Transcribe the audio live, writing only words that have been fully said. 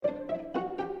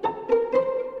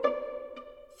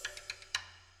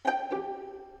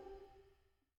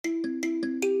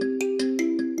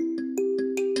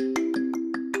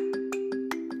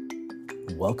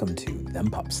welcome to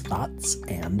Them Pups, Thots,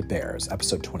 and Bears,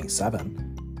 episode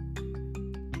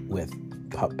 27, with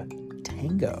Pup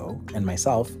Tango and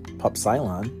myself, Pup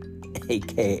Cylon,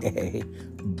 aka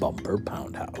Bumper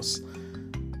Poundhouse.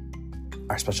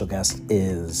 Our special guest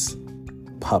is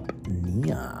Pup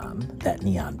Neon, that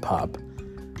neon pup.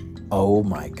 Oh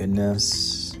my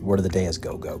goodness, word of the day is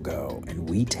go, go, go. And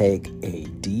we take a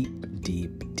deep,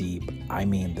 I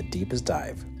mean the deepest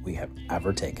dive we have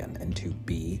ever taken into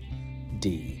BDSM.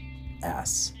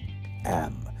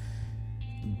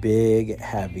 Big,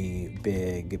 heavy,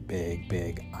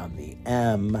 big on the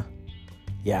M.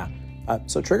 Yeah,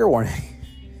 so trigger warning.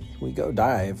 We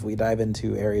dive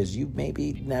into areas you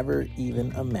maybe never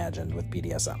even imagined with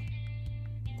BDSM.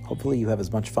 Hopefully you have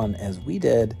as much fun as we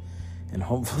did, and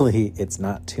hopefully it's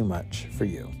not too much for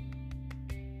you.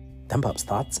 Them Pups,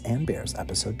 Thots, and Bears,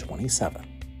 episode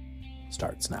 27,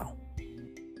 starts now.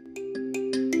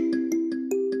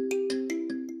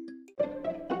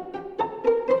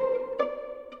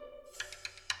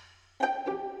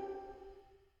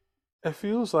 It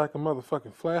feels like a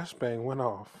motherfucking flashbang went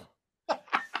off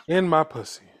in my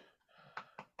pussy.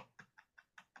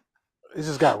 It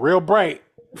just got real bright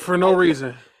for no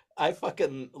reason. I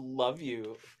fucking love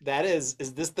you. That is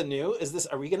this the new?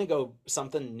 Are we going to go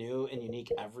something new and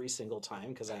unique every single time?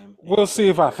 Because I am. We'll see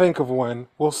if I think of one.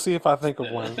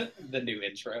 The new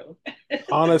intro.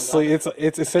 Honestly,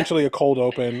 it's essentially a cold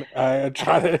open. I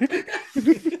try to.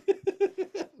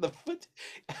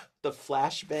 The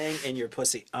flashbang in your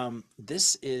pussy.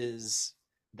 This is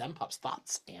Them Pups,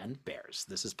 Thots, and Bears.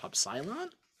 This is Pup Cylon.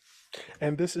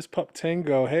 And this is Pup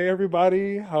Tango. Hey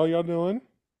everybody, how y'all doing?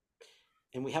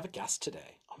 And we have a guest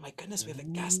today. Oh my goodness, we have a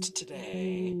guest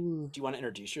today. Do you want to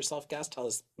introduce yourself, guest? Tell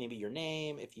us maybe your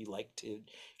name, if you like to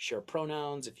share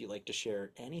pronouns, if you like to share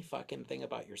any fucking thing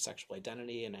about your sexual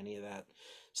identity and any of that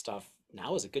stuff.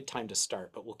 Now is a good time to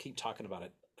start, but we'll keep talking about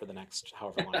it for the next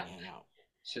however long we hang out.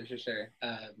 Sure.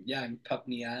 Yeah, I'm Pup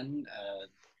Neon. I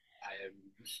am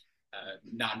a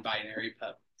non-binary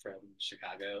pup from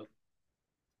Chicago.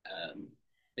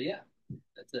 But yeah,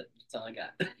 that's it. That's all I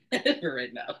got for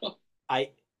right now.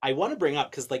 I want to bring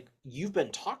up, because like you've been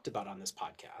talked about on this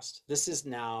podcast. This is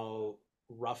now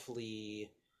roughly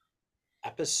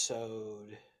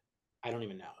episode, I don't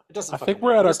even know. It doesn't. I think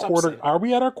we're at our quarter. Are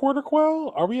we at our quarter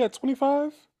quell? Are we at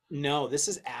 25? No, this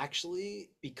is actually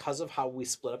because of how we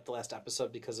split up the last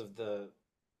episode, because of the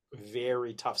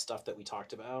very tough stuff that we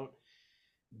talked about.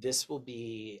 This will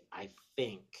be, I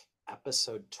think,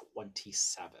 episode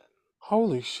 27.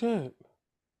 Holy shit.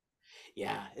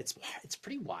 Yeah, it's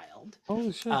pretty wild.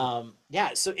 Holy shit. Yeah,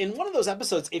 so in one of those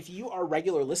episodes, if you are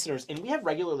regular listeners, and we have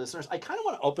regular listeners, I kind of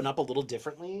want to open up a little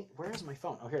differently. Where is my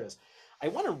phone? Oh, here it is. I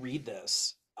want to read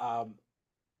this.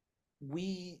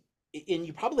 And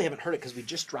you probably haven't heard it because we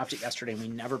just dropped it yesterday, and we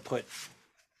never put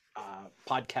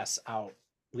podcasts out.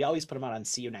 We always put them out on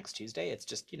See You Next Tuesday. It's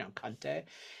just, cunt day.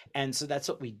 And so that's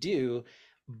what we do.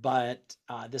 But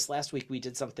this last week we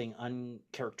did something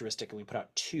uncharacteristic, and we put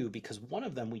out two, because one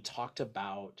of them we talked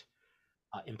about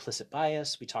implicit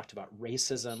bias, we talked about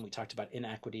racism, we talked about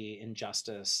inequity,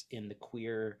 injustice in the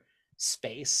queer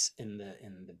space, in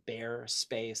the bear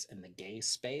space, in the gay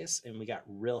space, and we got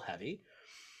real heavy.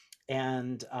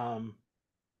 And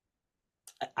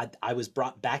I was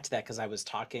brought back to that because I was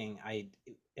talking.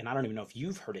 And I don't even know if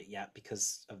you've heard it yet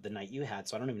because of the night you had.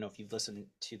 So I don't even know if you've listened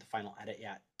to the final edit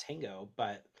yet, Tango.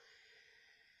 But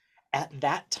at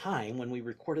that time, when we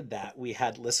recorded that, we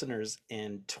had listeners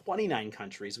in 29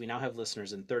 countries. We now have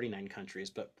listeners in 39 countries.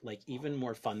 But like even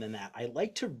more fun than that, I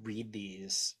like to read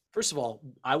these. First of all,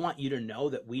 I want you to know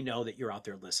that we know that you're out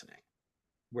there listening,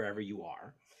 wherever you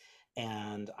are.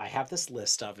 And I have this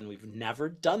list of, and we've never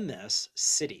done this,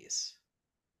 cities.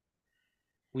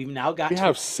 We've now got. We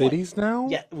have cities now?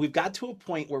 Yeah, we've got to a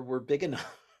point where we're big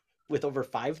enough with over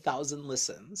 5,000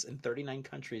 listens in 39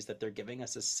 countries that they're giving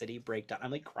us a city breakdown.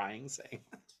 I'm like crying saying,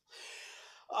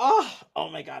 oh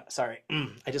my God. Sorry.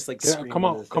 I just like screamed. Come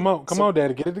on,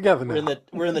 Daddy, get it together now.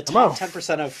 We're in the top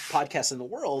 10% of podcasts in the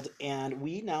world, and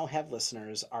we now have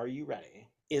listeners. Are you ready?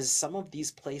 Is some of these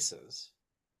places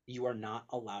you are not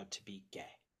allowed to be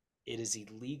gay. It is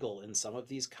illegal in some of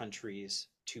these countries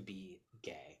to be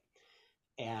gay.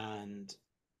 And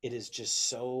it is just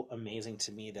so amazing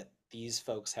to me that these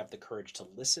folks have the courage to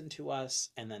listen to us,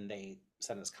 and then they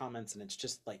send us comments, and it's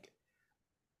just like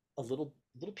a little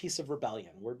piece of rebellion.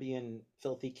 We're being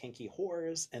filthy, kinky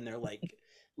whores, and they're like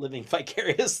living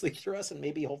vicariously through us, and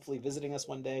maybe hopefully visiting us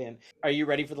one day. And are you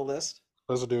ready for the list?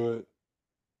 Let's do it.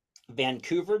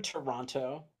 Vancouver,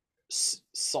 Toronto,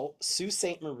 Sault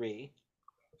Ste. Marie,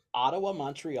 Ottawa,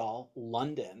 Montreal,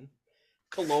 London,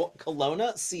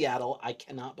 Kelowna, Seattle, I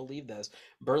cannot believe this.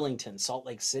 Burlington, Salt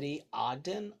Lake City,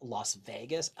 Ogden, Las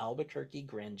Vegas, Albuquerque,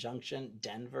 Grand Junction,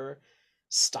 Denver,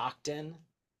 Stockton,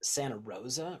 Santa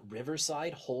Rosa,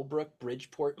 Riverside, Holbrook,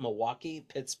 Bridgeport, Milwaukee,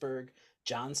 Pittsburgh,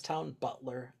 Johnstown,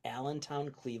 Butler, Allentown,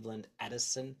 Cleveland,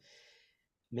 Edison,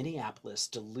 Minneapolis,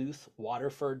 Duluth,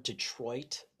 Waterford,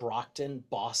 Detroit, Brockton,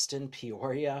 Boston,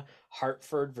 Peoria,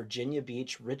 Hartford, Virginia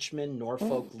Beach, Richmond,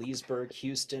 Norfolk, Leesburg,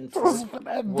 Houston,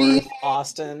 Fort Worth,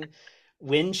 Austin,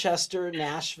 Winchester,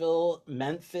 Nashville,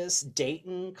 Memphis,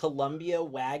 Dayton, Columbia,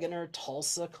 Wagoner,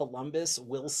 Tulsa, Columbus,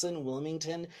 Wilson,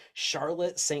 Wilmington,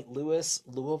 Charlotte, St. Louis,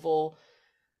 Louisville,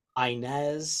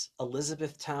 Inez,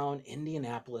 Elizabethtown,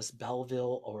 Indianapolis,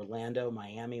 Belleville, Orlando,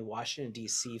 Miami, Washington,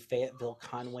 D.C., Fayetteville,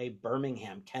 Conway,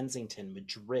 Birmingham, Kensington,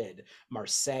 Madrid,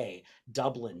 Marseille,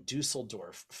 Dublin,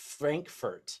 Dusseldorf,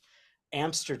 Frankfurt,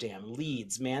 Amsterdam,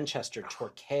 Leeds, Manchester,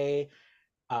 Torquay,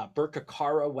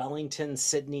 Birkirkara, Wellington,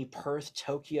 Sydney, Perth,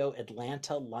 Tokyo,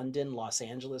 Atlanta, London, Los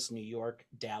Angeles, New York,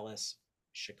 Dallas,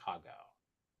 Chicago.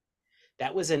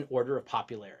 That was in order of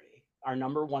popularity. Our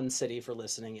number one city for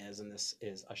listening is, and this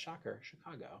is a shocker,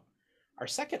 Chicago. Our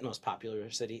second most popular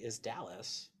city is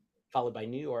Dallas, followed by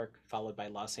New York, followed by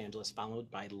Los Angeles, followed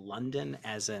by London,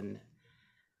 as in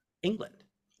England,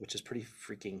 which is pretty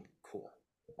freaking cool.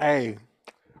 Hey,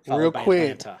 Followed by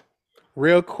Atlanta.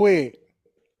 Real quick.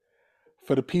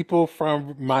 For the people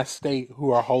from my state who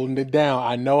are holding it down,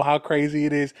 I know how crazy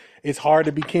it is. It's hard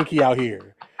to be kinky out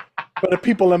here. For the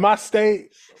people in my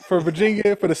state, for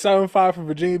Virginia, for the 7-5 for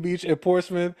Virginia Beach and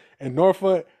Portsmouth and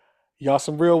Norfolk, y'all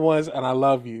some real ones, and I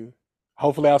love you.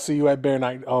 Hopefully, I'll see you at Bear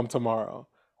Night tomorrow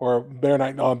or Bear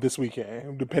Night this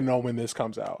weekend, depending on when this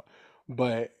comes out.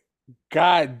 But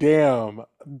god damn,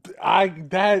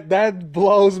 that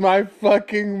blows my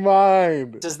fucking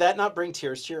mind. Does that not bring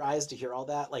tears to your eyes to hear all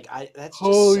that? Like, that's just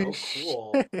Holy so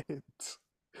cool. shit.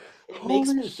 It makes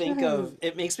Holy me think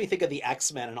shit. of the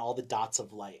X-Men and all the dots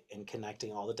of light and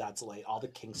connecting all the dots of light, all the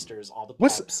kinksters, all the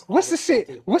pups, all What's the the shit?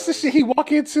 filthy What's the whores. shit he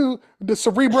walk into? The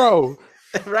Cerebro.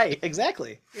 Right,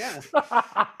 exactly. Yeah.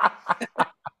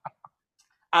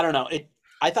 I don't know.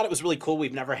 I thought it was really cool.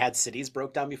 We've never had cities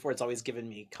broke down before. It's always given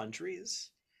me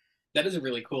countries. That is a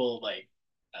really cool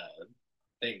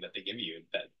thing that they give you,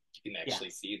 that you can Yeah. actually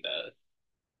see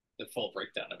the full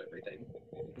breakdown of everything.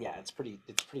 Yeah, it's pretty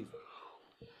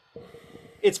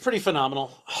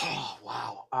phenomenal. Oh,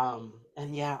 wow.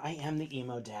 And yeah, I am the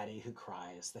emo daddy who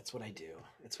cries. That's what I do.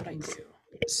 It's what I do.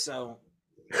 So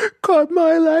Cut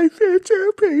my life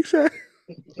into pieces.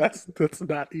 That's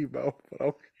not emo, but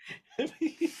okay.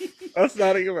 That's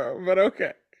not emo, but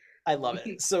okay. I love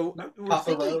it. So we're Papa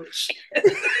thinking, Roach.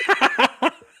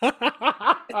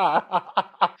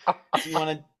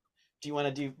 do you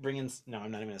want to bring in, no,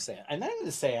 I'm not even going to say it. I'm not even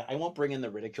going to say it. I won't bring in the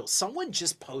ridicule. Someone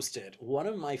just posted, one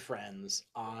of my friends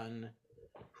on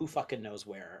who fucking knows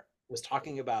where was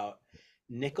talking about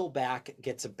Nickelback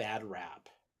gets a bad rap.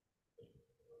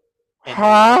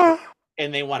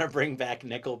 And they want to bring back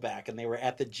Nickelback, and they were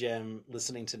at the gym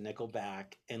listening to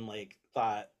Nickelback and like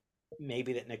thought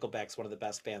maybe that Nickelback's one of the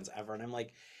best bands ever. And I'm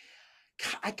like,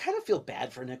 I kind of feel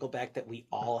bad for Nickelback that we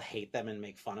all hate them and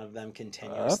make fun of them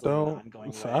continuously in an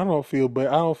ongoing way. I don't feel, but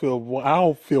I don't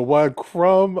feel one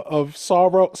crumb of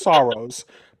sorrows,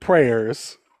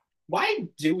 prayers. Why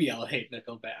do we all hate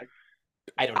Nickelback?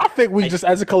 I don't know. I think we just,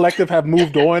 as a collective, have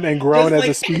moved on and grown as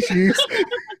a species.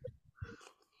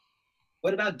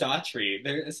 What about Daughtry?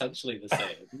 They're essentially the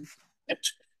same.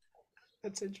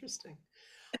 That's interesting.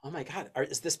 Oh my god,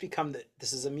 is this become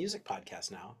this is a music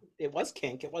podcast now? It was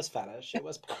kink, it was fetish, it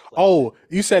was pop play. Oh,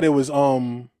 you said it was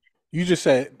you just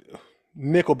said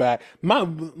Nickelback.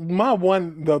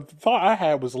 The thought I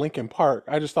had was Linkin Park.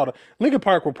 I just thought Linkin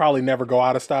Park will probably never go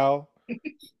out of style.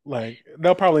 Like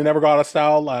they'll probably never go out of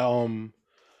style.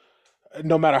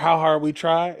 No matter how hard we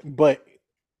try. But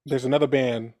there's another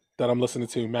band that I'm listening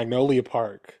to, Magnolia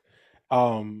Park.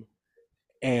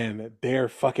 And they're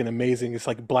fucking amazing. It's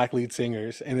like black lead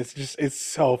singers, and it's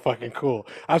so fucking cool.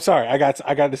 I'm sorry, I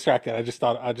got distracted. I just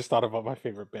thought about my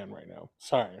favorite band right now.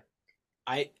 Sorry.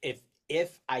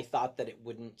 If I thought that it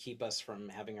wouldn't keep us from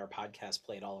having our podcast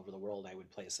played all over the world, I would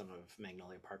play some of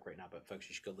Magnolia Park right now. But folks,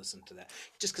 you should go listen to that.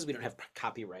 Just because we don't have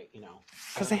copyright,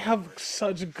 Because they have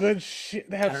such good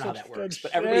shit. They have I don't know how such that good works,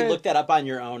 but shit. everybody look that up on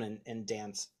your own and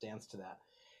dance to that.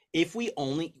 If we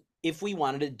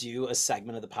wanted to do a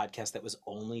segment of the podcast that was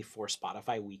only for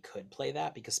Spotify, we could play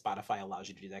that because Spotify allows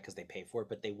you to do that because they pay for it,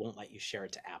 but they won't let you share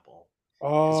it to Apple.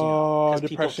 Oh,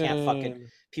 Because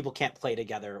people can't play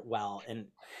together well, and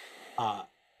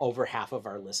over half of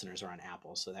our listeners are on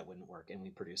Apple, so that wouldn't work, and we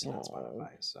produce it on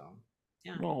Spotify. So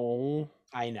yeah, no,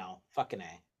 I know, fucking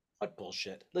A. What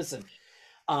bullshit. Listen,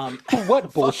 What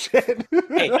fuck. bullshit?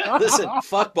 Hey, listen,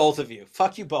 fuck both of you.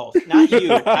 Fuck you both. Not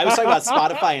you. I was talking about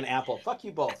Spotify and Apple. Fuck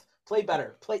you both. Play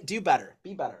better. Do better.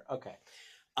 Be better. Okay.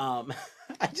 Um,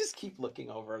 I just keep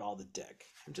looking over at all the dick.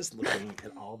 I'm just looking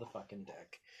at all the fucking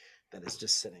dick that is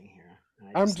just sitting here. And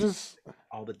I'm just,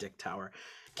 all the dick tower.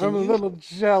 I'm a little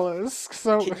jealous.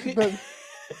 So Can you, What is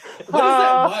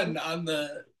that one on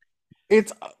the?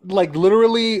 it's like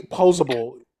literally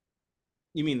posable.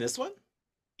 you mean this one?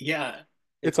 Yeah.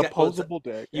 It's a posable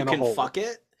dick You and a can hole. fuck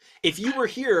it. If you were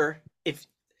here,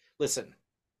 listen,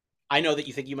 I know that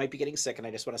you think you might be getting sick, and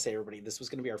I just want to say, everybody, this was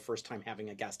going to be our first time having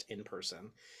a guest in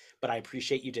person, but I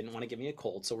appreciate you didn't want to give me a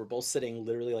cold, so we're both sitting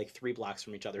literally like 3 blocks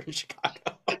from each other in Chicago.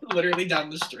 Literally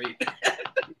down the street.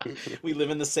 We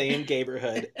live in the same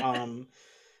neighborhood,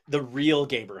 the real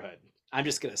neighborhood. I'm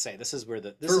just gonna say this is where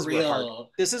the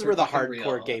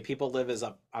hardcore gay people live, is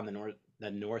up on the north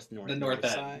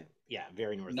side. Yeah,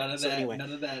 very north. None of that.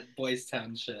 None of that Boys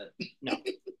Town shit. No.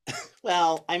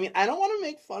 Well, I mean, I don't want to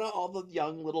make fun of all the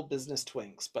young little business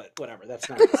twinks, but whatever. That's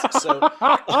not us. So,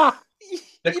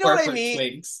 the you know what I corporate mean?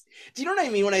 twinks. Do you know what I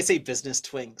mean when I say business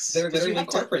twinks? They're literally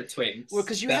corporate twinks. Well,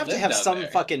 because you have to have some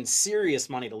fucking serious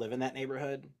money to live in that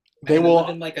neighborhood. They will live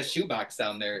in like a shoebox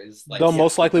down there. Is like they'll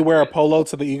most likely wear a polo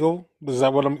to the eagle. Is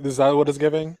that what it's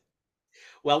giving?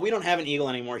 Well, we don't have an eagle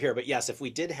anymore here, but yes, if we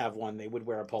did have one, they would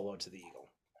wear a polo to the eagle.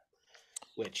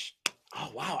 Which, oh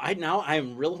wow,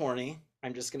 I'm real horny.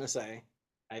 I'm just gonna say,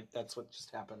 that's what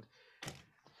just happened.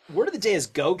 Word of the day is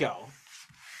go-go.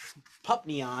 Pup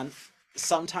Neon,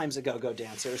 sometimes a go-go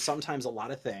dancer, sometimes a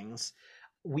lot of things.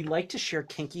 We like to share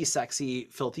kinky, sexy,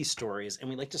 filthy stories, and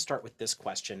we like to start with this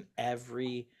question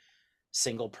every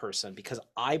single person, because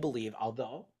I believe,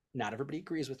 although not everybody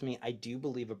agrees with me, I do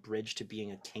believe a bridge to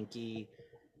being a kinky,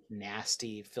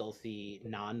 nasty, filthy,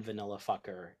 non-vanilla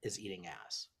fucker is eating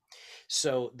ass.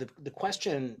 So the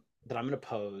question that I'm going to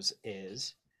pose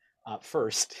is,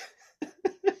 first,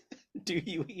 do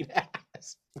you eat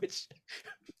ass? Which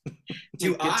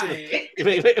do I?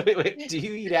 Wait. Do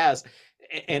you eat ass?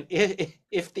 And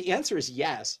if the answer is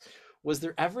yes, was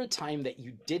there ever a time that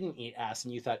you didn't eat ass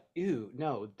and you thought, "Ooh,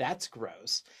 no, that's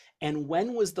gross"? And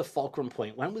when was the fulcrum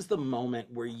point? When was the moment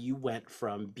where you went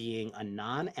from being a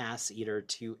non-ass eater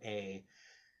to a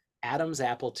Adam's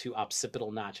apple to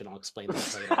occipital notch? And I'll explain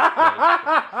that later.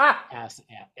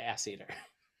 Ass eater.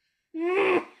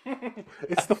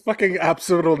 It's the fucking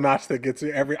occipital notch that gets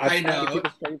you every. I know. To keep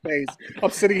a straight face.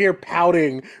 I'm sitting here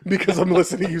pouting because I'm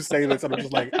listening to you say this, and I'm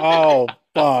just like, oh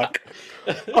fuck.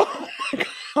 Oh my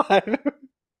god.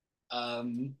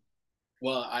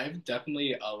 Well, I've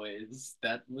definitely always,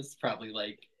 that was probably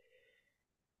like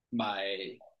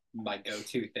my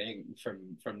go-to thing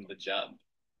from the jump.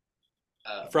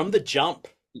 From the jump.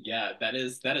 Yeah, that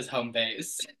is home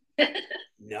base.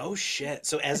 No shit.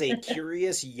 So as a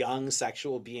curious young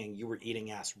sexual being, you were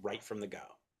eating ass right from the go.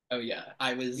 Oh yeah,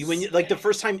 I was. The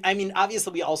first time, I mean,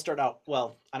 obviously we all start out,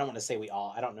 well, I don't want to say we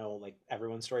all, I don't know like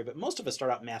everyone's story, but most of us start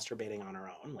out masturbating on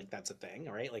our own. Like that's a thing,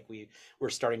 right? Like we're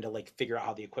starting to like figure out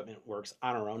how the equipment works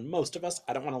on our own. Most of us,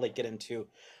 I don't want to like get into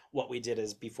what we did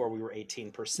as before we were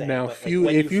 18 per se. Now, but,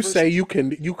 if you say you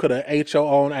could have ate your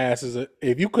own ass,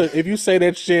 if you say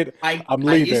that shit, I'm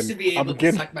leaving. I used to be able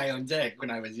to suck my own dick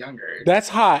when I was younger. That's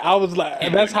high. I was like,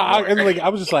 and that's how I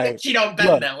was just like, she don't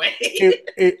bend that way.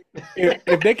 If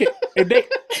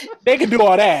they can do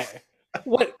all that,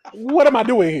 what am I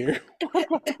doing here?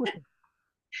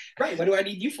 Right. What do I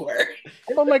need you for?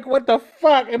 I'm like, what the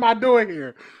fuck am I doing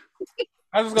here?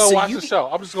 I'm just gonna watch the show.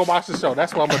 I'm just gonna watch the show.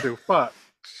 That's what I'm gonna do. Fuck.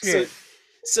 Shit.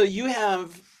 So you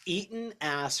have eaten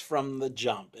ass from the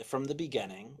jump, from the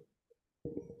beginning.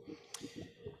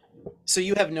 So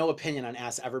you have no opinion on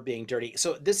ass ever being dirty.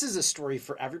 So this is a story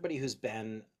for everybody who's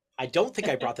been, I don't think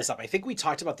I brought this up. I think we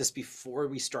talked about this before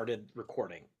we started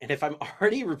recording. And if I'm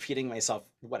already repeating myself,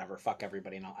 whatever, fuck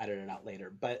everybody, and I'll edit it out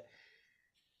later. But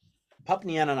Pup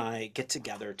Nian and I get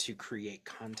together to create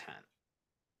content.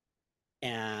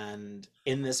 And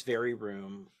in this very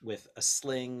room with a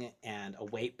sling and a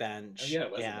weight bench,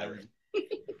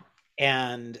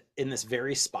 and in this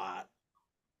very spot,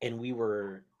 and we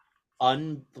were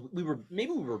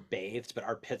bathed, but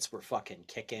our pits were fucking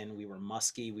kicking. We were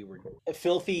musky, we were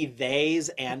filthy theys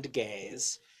and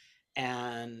gays,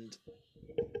 and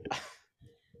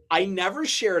I never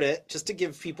shared it, just to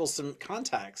give people some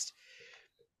context,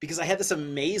 because I had this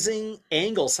amazing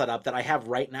angle set up that I have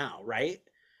right now, right?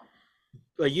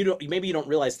 But maybe you don't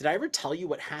realize, did I ever tell you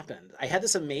what happened? I had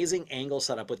this amazing angle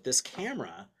set up with this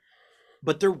camera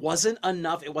but there wasn't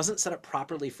enough, it wasn't set up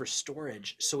properly for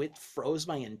storage, so it froze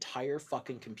my entire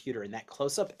fucking computer. And that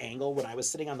close-up angle when I was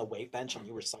sitting on the weight bench and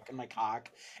you were sucking my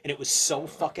cock and it was so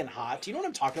fucking hot. Do you know what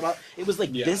I'm talking about? It was like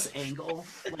Yeah. this angle.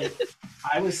 Like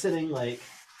I was sitting like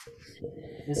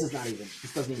this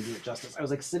doesn't even do it justice. I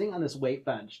was like sitting on this weight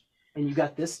bench and you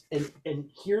got this and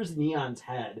here's Neon's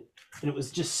head and it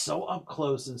was just so up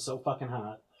close and so fucking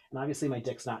hot. And obviously my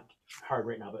dick's not hard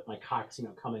right now, but my cock's,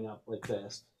 coming up like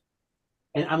this.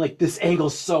 And I'm like, this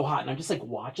angle's so hot. And I'm just like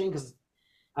watching because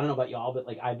I don't know about y'all, but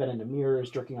like I've been into mirrors,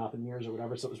 jerking off in mirrors or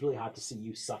whatever. So it was really hot to see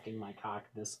you sucking my cock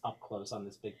this up close on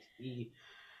this big TV.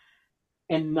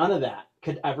 And none of that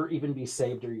could ever even be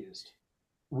saved or used.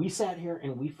 We sat here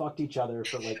and we fucked each other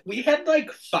for like We had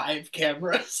like 5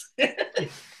 cameras.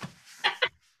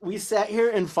 we sat here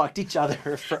and fucked each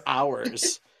other for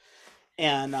hours.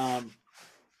 And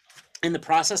in the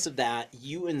process of that,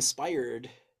 you inspired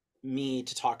me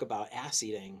to talk about ass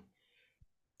eating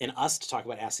and us to talk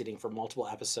about ass eating for multiple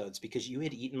episodes because you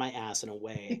had eaten my ass in a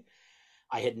way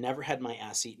I had never had my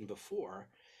ass eaten before,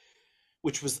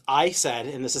 which was, I said,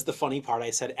 and this is the funny part, I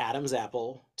said Adam's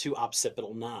apple to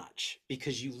occipital notch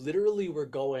because you literally were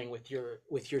going with your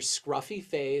scruffy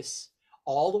face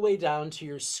all the way down to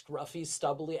your scruffy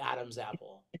stubbly Adam's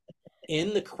apple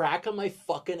in the crack of my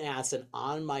fucking ass and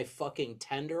on my fucking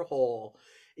tender hole,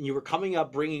 and you were coming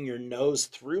up bringing your nose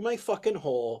through my fucking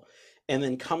hole and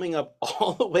then coming up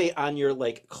all the way on your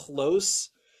like close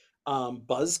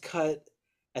buzz cut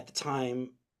at the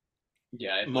time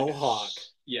Yeah, mohawk.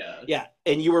 yeah. Yeah,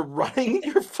 and you were running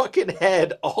your fucking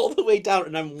head all the way down,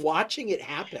 and I'm watching it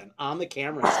happen on the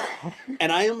cameras.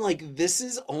 And I am like, this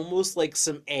is almost like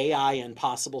some AI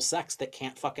impossible sex that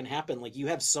can't fucking happen. Like, you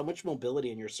have so much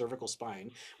mobility in your cervical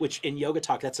spine, which in yoga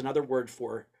talk, that's another word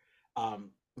for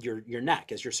your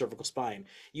neck is your cervical spine.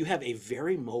 You have a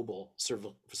very mobile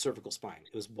cervical spine.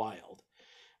 It was wild.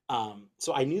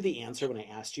 So I knew the answer when I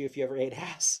asked you if you ever ate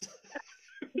ass.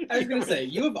 I was gonna say,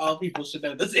 you of all people should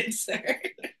know this answer.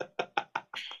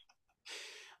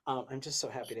 I'm just so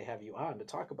happy to have you on to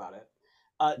talk about it.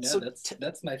 No,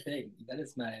 that's my thing. That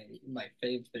is my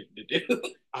fave thing to do.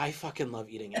 I fucking love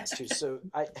eating ass too. So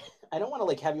I don't want to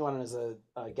like have you on as a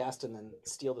guest and then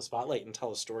steal the spotlight and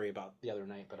tell a story about the other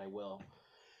night, but I will.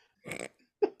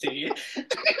 See?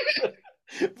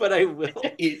 But I will.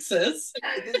 It says.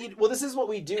 Well, this is what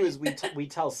we do: is we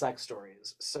tell sex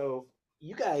stories. So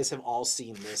you guys have all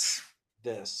seen this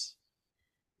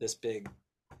big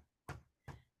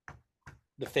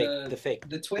the fake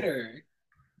the Twitter.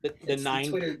 the nine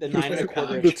Twitter, the nine and a Twitter quarter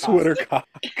cock. The inch Twitter cock. cock.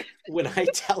 When I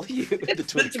tell you the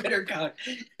Twitter cock.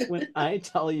 When I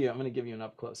tell you, I'm going to give you an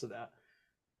up close of that.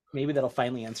 Maybe that'll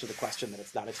finally answer the question that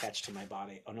it's not attached to my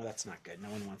body. Oh no, that's not good. No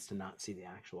one wants to not see the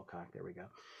actual cock. There we go.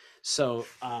 So,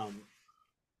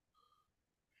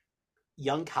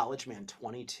 young college man,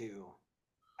 22,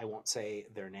 I won't say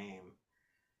their name,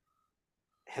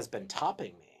 has been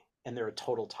topping me, and they're a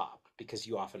total top because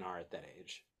you often are at that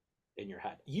age in your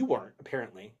head. You weren't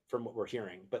apparently, from what we're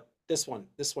hearing, but this one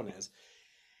is.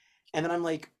 And then I'm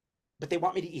like, but they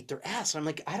want me to eat their ass. And I'm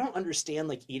like, I don't understand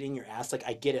like eating your ass. Like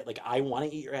I get it. Like I want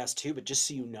to eat your ass too, but just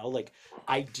so you know, like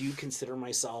I do consider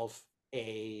myself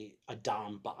a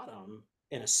dom bottom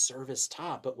and a service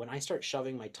top. But when I start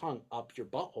shoving my tongue up your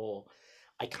butthole,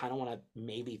 I kind of want to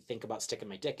maybe think about sticking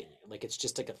my dick in you. Like it's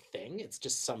just like a thing. It's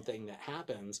just something that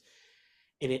happens.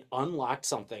 And it unlocked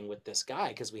something with this guy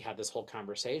because we had this whole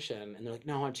conversation. And they're like,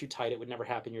 no, I'm too tight. It would never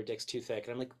happen. Your dick's too thick.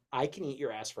 And I'm like, I can eat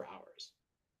your ass for hours.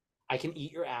 I can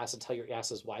eat your ass until your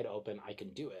ass is wide open. I can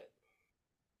do it.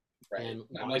 Right. And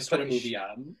I'm like, put a movie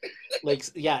on. Like,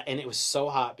 yeah, and it was so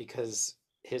hot because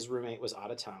his roommate was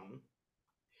out of town.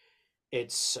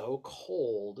 It's so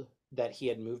cold that he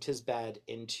had moved his bed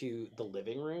into the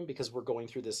living room because we're going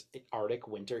through this Arctic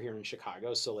winter here in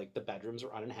Chicago. So, like, the bedrooms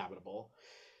are uninhabitable.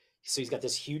 So, he's got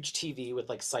this huge TV with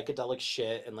like psychedelic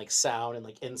shit and like sound and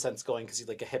like incense going because he's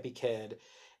like a hippie kid.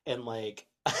 And like,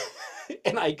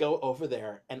 and I go over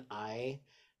there and I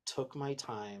took my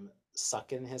time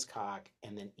sucking his cock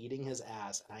and then eating his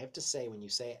ass. And I have to say, when you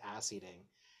say ass eating,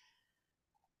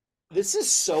 this is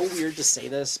so weird to say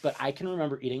this, but I can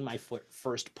remember eating my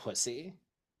first pussy,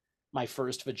 my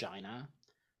first vagina,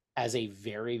 as a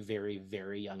very, very,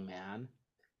 very young man.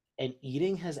 And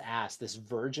eating his ass, this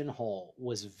virgin hole,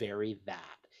 was very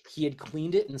that. He had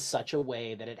cleaned it in such a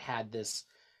way that it had this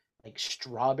like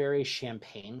strawberry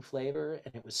champagne flavor,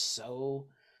 and it was so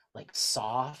like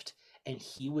soft, and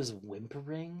he was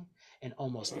whimpering and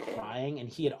almost crying, and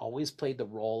he had always played the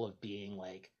role of being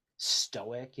like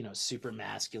stoic, you know, super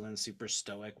masculine, super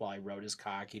stoic. While I rode his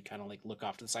cock, he'd kind of like look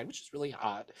off to the side, which is really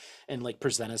hot, and like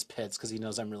present his pits because he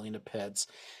knows I'm really into pits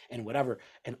and whatever.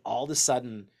 And all of a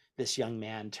sudden, this young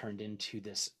man turned into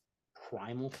this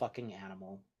primal fucking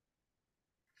animal.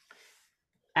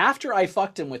 After I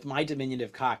fucked him with my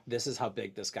diminutive cock, this is how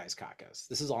big this guy's cock is.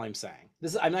 This is all I'm saying.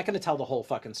 I'm not going to tell the whole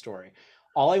fucking story.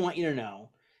 All I want you to know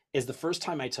is the first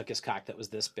time I took his cock that was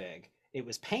this big, it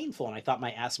was painful, and I thought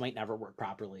my ass might never work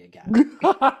properly again.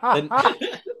 Then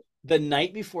the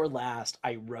night before last,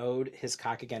 I rode his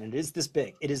cock again, and it is this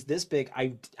big. It is this big.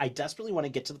 I desperately want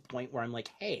to get to the point where I'm like,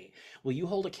 hey, will you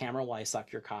hold a camera while I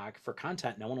suck your cock for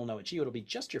content? No one will know it's you. It'll be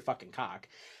just your fucking cock.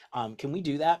 Can we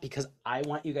do that? Because I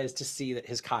want you guys to see that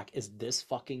his cock is this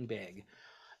fucking big.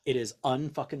 It is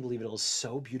unfucking believable. It is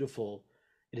so beautiful.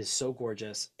 It is so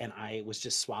gorgeous. And I was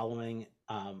just swallowing,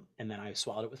 and then I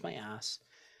swallowed it with my ass.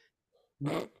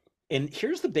 And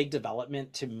here's the big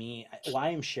development to me. Why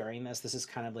I'm sharing this, this is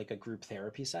kind of like a group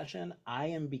therapy session. I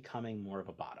am becoming more of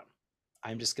a bottom.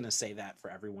 I'm just going to say that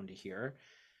for everyone to hear.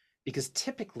 Because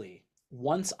typically,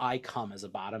 once I come as a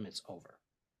bottom, it's over.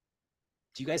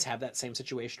 Do you guys have that same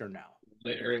situation or no?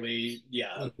 Literally,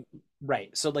 yeah.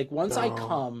 Right. So like once I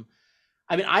come,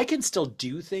 I mean, I can still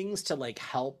do things to like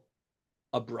help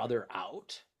a brother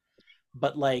out,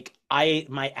 but like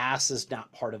my ass is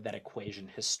not part of that equation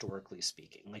historically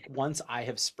speaking. Like once I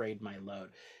have sprayed my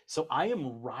load, so I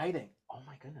am riding. Oh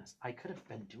my goodness, I could have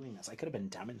been doing this. I could have been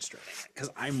demonstrating it because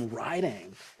I'm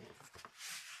riding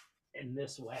in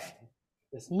this way.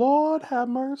 Lord have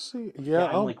mercy. Yeah,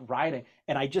 I'm like riding,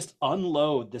 and I just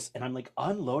unload this, and I'm like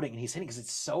unloading, and he's hitting because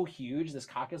it's so huge. This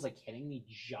cock is like hitting me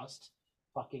just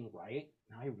fucking right.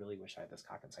 Now I really wish I had this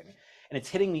cock inside me, and it's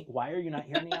hitting me. Why are you not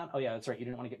hearing me out? Oh yeah, that's right. You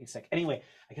didn't want to get me sick. Anyway,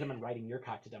 I could have been riding your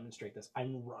cock to demonstrate this.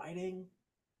 I'm riding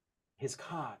his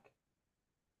cock,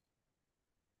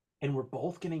 and we're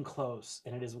both getting close,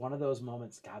 and it is one of those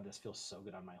moments. God, this feels so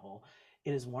good on my hole.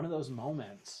 It is one of those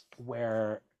moments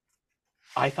where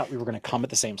I thought we were going to come at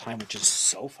the same time, which is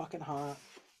so fucking hot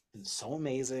and so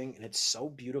amazing. And it's so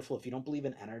beautiful. If you don't believe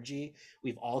in energy,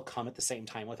 we've all come at the same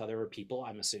time with other people,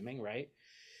 I'm assuming, right?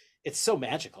 It's so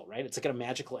magical, right? It's like a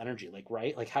magical energy, like,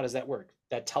 right? Like, how does that work?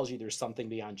 That tells you there's something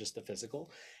beyond just the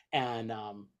physical. And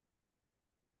I'm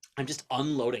just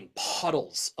unloading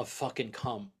puddles of fucking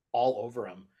cum all over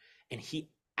him. And he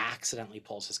accidentally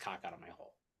pulls his cock out of my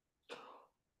hole.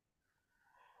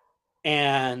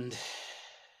 And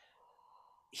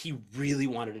he really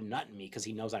wanted to nut in me because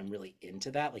he knows I'm really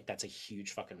into that. Like that's a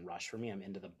huge fucking rush for me. I'm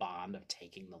into the bond of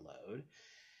taking the load.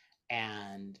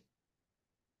 And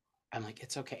I'm like,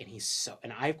 it's okay.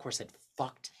 And I of course had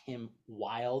fucked him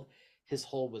wild. His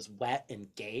hole was wet and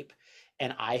gape.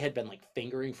 And I had been like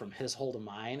fingering from his hole to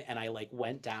mine. And I like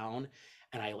went down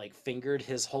and I like fingered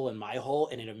his hole in my hole.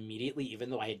 And it immediately, even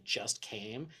though I had just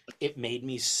came, it made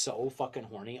me so fucking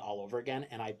horny all over again.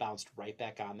 And I bounced right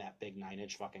back on that big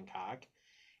 9-inch fucking cock.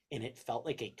 And it felt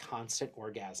like a constant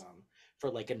orgasm for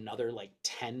like another like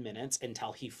 10 minutes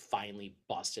until he finally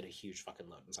busted a huge fucking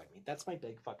load inside me. That's my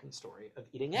big fucking story of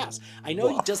eating ass. I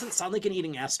know it doesn't sound like an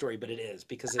eating ass story, but it is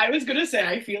because I was gonna say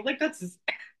I feel like that's just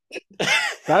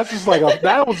like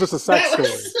that was just a sex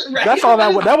story. Right. That's all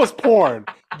that was porn.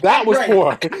 That was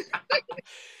porn.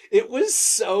 It was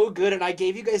so good, and I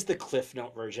gave you guys the Cliff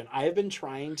Note version. I have been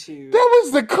trying to. That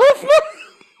was the Cliff Note.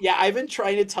 Yeah, I've been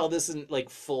trying to tell this in like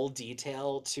full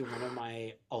detail to one of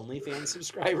my OnlyFans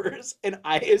subscribers, and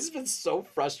it's been so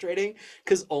frustrating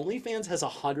because OnlyFans has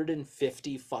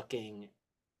 150 fucking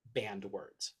banned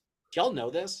words. Do y'all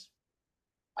know this?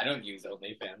 I don't use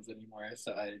OnlyFans anymore,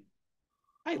 so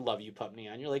I love you, Pup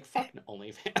Neon. You're like fuck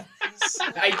OnlyFans.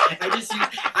 I just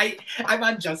use I'm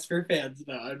on Just for Fans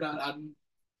now. I'm not on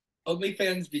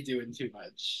OnlyFans. Be doing too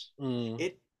much.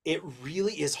 It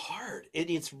really is hard.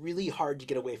 It's really hard to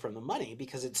get away from the money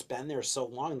because it's been there so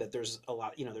long that there's a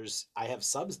lot, I have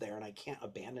subs there and I can't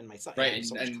abandon my sub. Right, and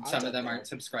some of them aren't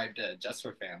subscribed to Just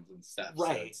for Fans and stuff.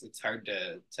 Right. So it's hard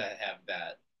to have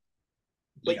that.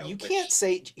 But you can't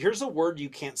say, here's a word you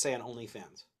can't say on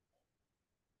OnlyFans.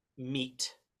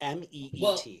 Meat. MEET.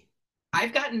 Well,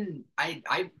 I've gotten,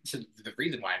 so the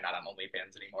reason why I'm not on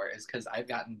OnlyFans anymore is because I've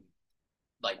gotten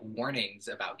like warnings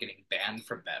about getting banned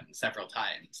from them several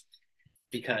times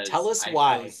because tell us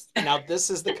why. Now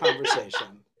this is the conversation.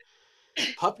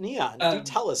 Pup Neon, do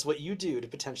tell us what you do to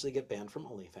potentially get banned from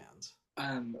OnlyFans.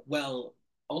 Well,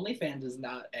 OnlyFans is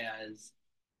not as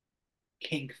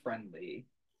kink friendly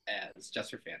as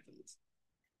Just for Fans is.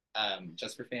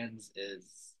 Just for Fans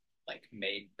is like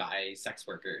made by sex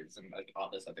workers and like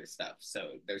all this other stuff,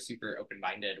 so they're super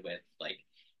open-minded with like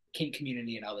kink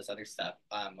community and all this other stuff.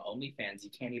 OnlyFans, you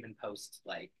can't even post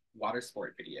like water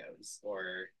sport videos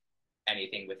or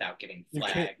anything without getting You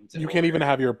can't flagged you can't even or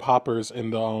have your poppers in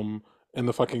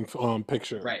the fucking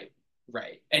picture. right,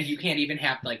 right. And you can't even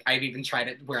have like I've even tried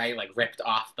it where I like ripped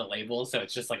off the label so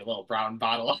it's just like a little brown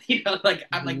bottle. Like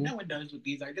I'm like, Mhm. no one knows what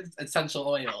these are. It's essential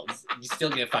oils. You still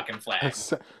get fucking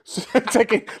flagged.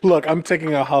 I'm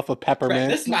taking a huff of Right.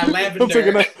 peppermint. This is my I'm taking lavender.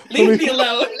 a let Leave me me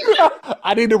alone.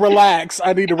 I need to relax.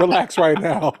 I need to relax right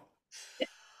now.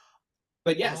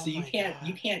 But yeah, Oh so my you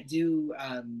God. can't do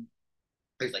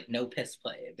there's like no piss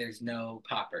play. There's no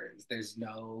poppers. There's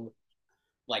no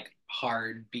like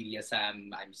hard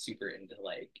BDSM. I'm super into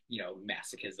like,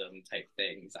 masochism type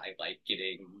things. I like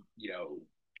getting,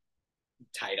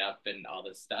 tied up and all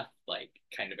this stuff like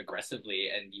kind of aggressively,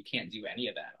 and you can't do any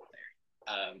of that out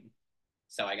there.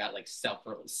 So I got like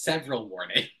several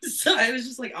warnings. So I was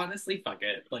just like, honestly, fuck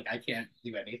it. Like I can't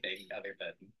do anything other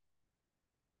than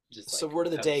just So like word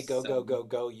of the day, post go, go, some go,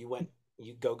 go.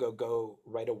 You go, go, go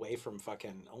right away from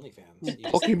fucking OnlyFans. You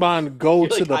just, Pokemon go you're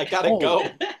to like, the I gotta pole. go.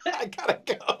 I gotta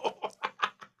go.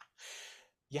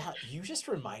 Yeah, you just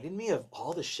reminded me of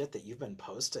all the shit that you've been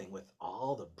posting with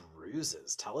all the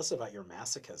bruises. Tell us about your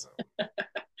masochism.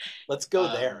 Let's go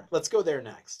there. um Let's go there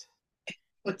next.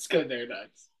 let's go there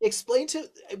next. Explain to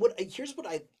what here's what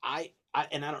I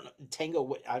and I don't know Tango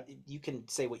what you can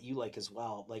say what you like as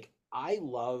well. Like I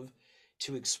love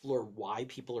to explore why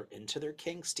people are into their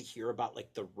kinks, to hear about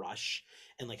like the rush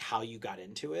and like how you got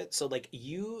into it. So like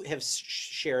you have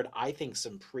shared I think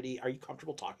some pretty, are you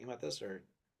comfortable talking about this or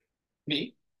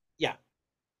Me? yeah.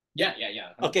 Yeah, yeah, yeah.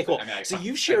 Okay, 100%. cool. I mean, So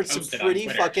you've I shared some posted on pretty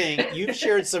Twitter. fucking, you've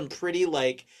shared some pretty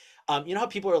like, you know how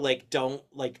people are like, don't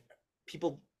like,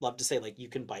 people love to say like, you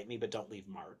can bite me, but don't leave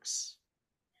marks.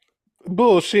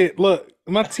 Bullshit. Look,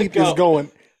 my teeth is Go.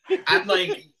 going. I'm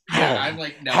like, yeah, I'm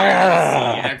like, no,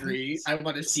 I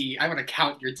want to see, I want to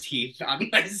count your teeth on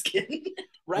my skin.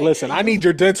 Right. Listen, I need You've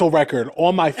your dental record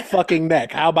on my fucking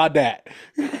neck. How about that?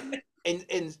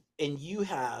 and you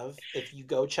have, if you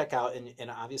go check out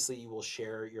and obviously you will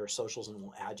share your socials and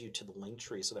we'll add you to the link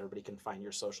tree so that everybody can find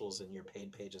your socials and your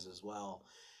paid pages as well.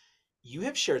 You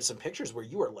have shared some pictures where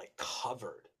you are like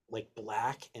covered, like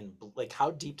black and like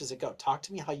how deep does it go? Talk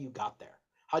to me how you got there.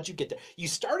 How'd you get there? You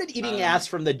started eating Um, ass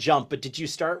from the jump, but did you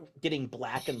start getting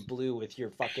black and blue with your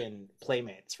fucking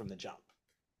playmates from the jump?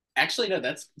 Actually, no,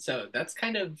 that's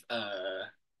kind of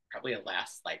probably a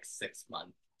last like 6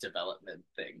 month development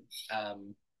thing.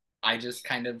 I just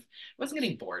kind of wasn't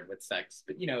getting bored with sex,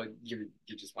 but you're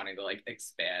just wanting to like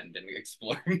expand and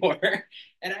explore more.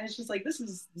 And I was just like, this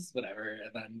is whatever.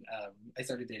 And then I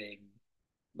started dating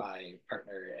my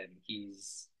partner, and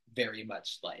he's very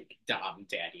much like dom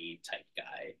daddy type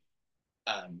guy.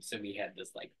 So we had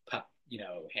this like pup,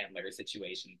 handler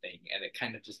situation thing, and it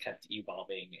kind of just kept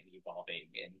evolving and evolving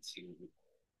into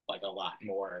like a lot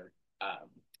more. Um,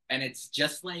 and it's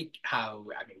just like how,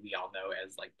 I mean, we all know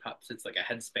as like pups, it's like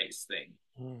a headspace thing,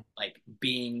 Mm. like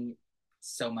being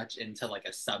so much into like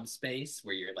a subspace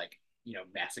where you're like,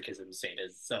 masochism,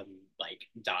 sadism, like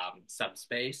dom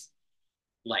subspace,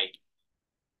 like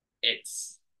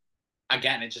it's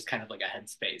again, it's just kind of like a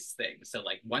headspace thing. So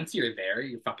like once you're there,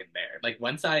 you're fucking there. Like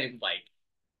once I'm like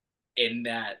in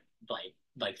that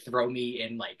like throw me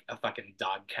in like a fucking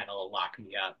dog kennel, lock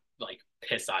me up, like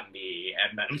piss on me,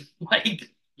 and then like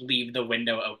leave the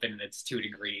window open and it's 2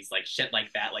 degrees, like shit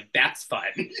like that. Like that's fun.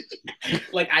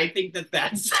 Like I think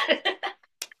that's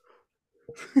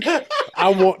I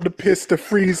want the piss to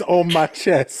freeze on my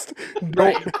chest.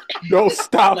 Right. Don't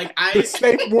stop. like The I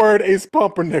safe word is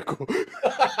pumpernickel.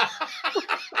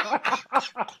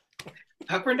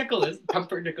 pumpernickel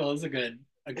is a good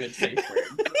safe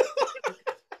word.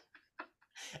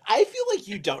 I feel like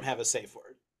you don't have a safe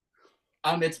word.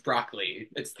 It's broccoli.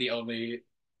 It's the only.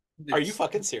 Are you It's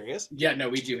fucking serious? Yeah, no,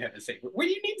 we do have a safe word. Well,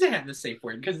 you need to have the safe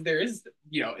word because there is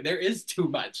too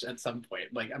much at some point.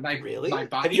 Like my Really?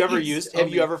 body needs Have you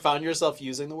only. ever found yourself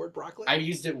using the word broccoli? I've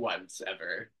used it once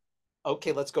ever.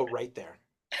 Okay, let's go right there.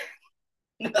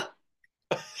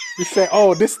 You say,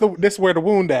 "Oh, this where the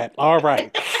wound at." All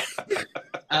right.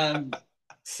 um,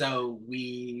 so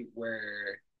we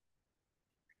were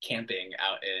camping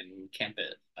out in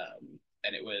Campit,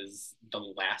 and it was the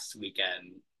last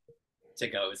weekend to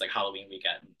go. It was like Halloween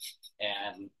weekend,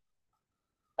 and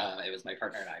it was my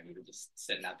partner and I. We were just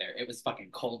sitting out there. It was fucking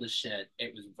cold as shit.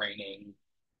 It was raining.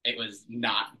 It was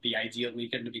not the ideal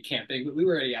weekend to be camping, but we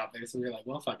were already out there, so we were like,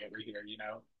 "Well, fuck it, we're here."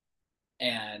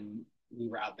 And we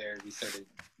were out there. We started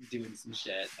doing some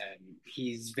shit, and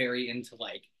he's very into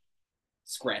like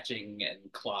scratching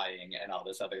and clawing and all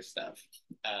this other stuff.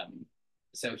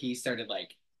 So he started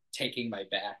like taking my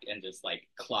back and just like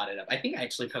clawed it up. I think I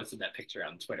actually posted that picture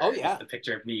on Twitter. Oh It was yeah. the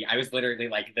picture of me. I was literally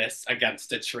like this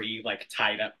against a tree, like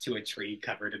tied up to a tree,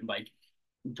 covered in like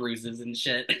bruises and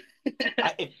shit.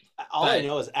 If, all I But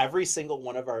know is every single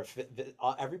one of our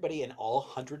everybody in all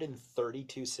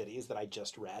 132 cities that I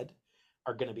just read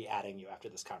are going to be adding you after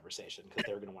this conversation because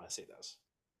they're going to want to see this.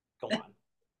 Go on.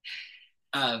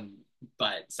 um,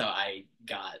 but so I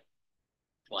got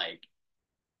like,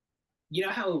 you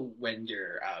know how when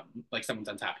you're like someone's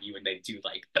on top of you and they do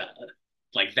like the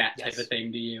like that type of Yes.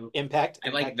 thing to you. I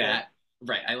like Impact play. that.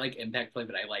 Right. I like impact play,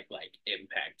 but I like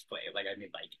impact play. Like I mean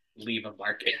like leave a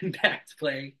mark impact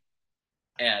play.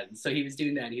 And so he was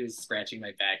doing that, and he was scratching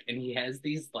my back, and he has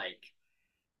these like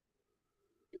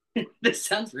this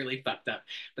sounds really fucked up,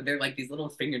 but they're like these little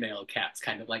fingernail caps,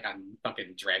 kind of like on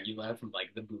fucking Dracula from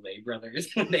like the Boulet brothers.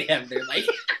 They have their like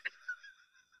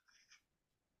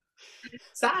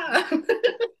stop.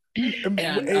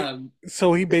 And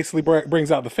So he basically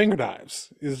brings out the finger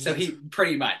knives. so he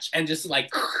pretty much and just like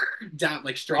down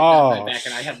like straight down my Oh back,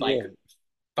 and I had like shit!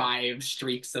 5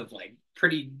 streaks of like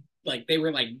pretty like they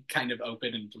were like kind of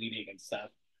open and bleeding and stuff.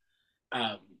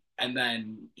 Um, and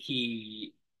then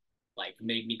he like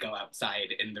made me go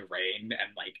outside in the rain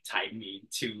and like tied me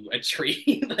to a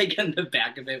tree like in the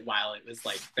back of it while it was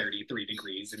like 33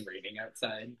 degrees and raining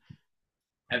outside.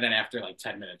 And then after like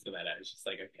 10 minutes of that, I was just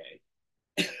like, okay.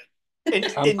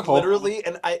 I'm And cold. literally,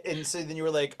 and so then you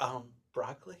were like,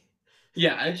 broccoli.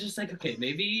 Yeah, I was just like, okay,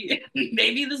 maybe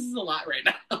maybe this is a lot right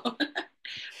now.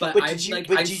 But But I'm like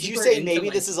but I'm did you super say into maybe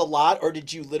like this is a lot, or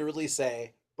did you literally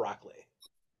say broccoli?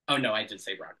 oh no, I did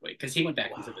say broccoli because he went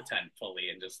back into the Wow. tent fully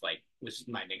and just like was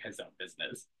minding his own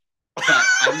business. But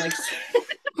I'm like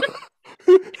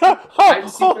I'm Oh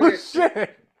super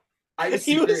shit!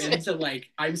 He was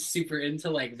I'm super into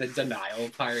like the denial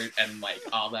part and like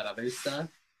all that other stuff.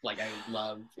 Like I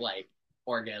love like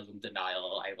orgasm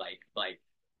denial. I like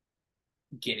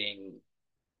getting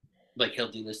like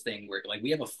he'll do this thing where like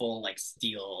we have a full like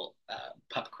steel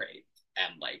pup crate,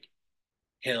 and like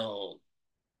he'll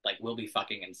like we'll be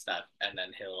fucking and stuff, and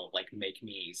then he'll like make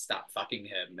me stop fucking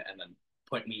him and then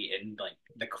put me in like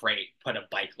the crate, put a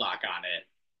bike lock on it,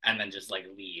 and then just like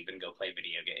leave and go play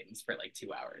video games for like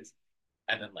 2 hours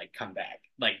and then like come back.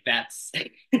 Like that's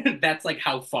that's like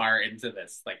how far into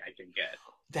this like I can get.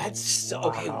 That's so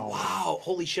okay. Wow. Wow.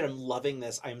 Holy shit, I'm loving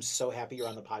this. I'm so happy you're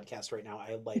on the podcast right now.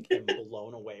 I like am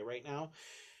blown away right now.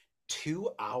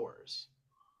 2 hours.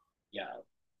 Yeah.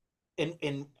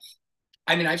 And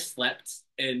I mean, I've slept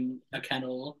in a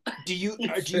kennel do you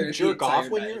for the jerk off entire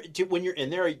when night. when you're in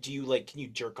there? Do you like can you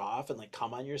jerk off and like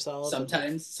come on yourself and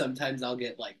like Sometimes I'll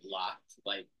get like locked,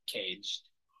 like caged,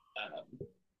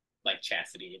 like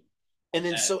chastity, and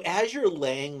then so and as you're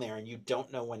laying there and you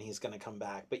don't know when he's going to come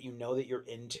back, but you know that you're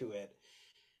into it,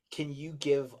 can you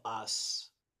give us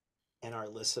and our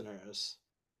listeners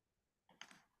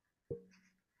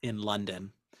in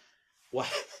London what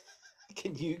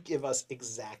can you give us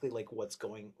exactly like what's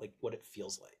going like what it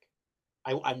feels like?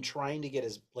 I'm trying to get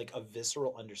as like a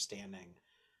visceral understanding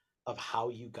of how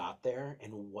you got there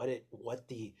and what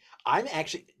the I'm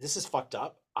actually this is fucked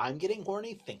up. I'm getting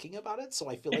horny thinking about it, so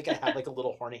I feel like I have like a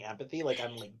little horny empathy. Like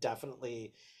I'm like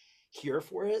definitely here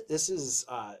for it. This is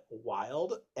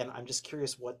wild, and I'm just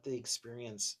curious what the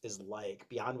experience is like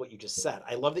beyond what you just said.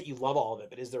 I love that you love all of it,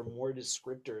 but is there more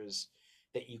descriptors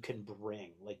that you can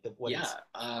bring? Like the what yeah. it's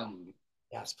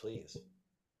yes, please.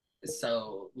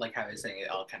 So like how I was saying, it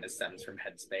all kind of stems from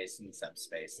headspace and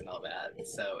subspace and all that.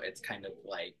 So it's kind of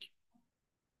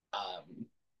um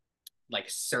like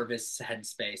service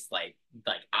headspace, like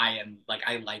I am like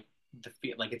I like the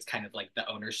feel like it's kind of like the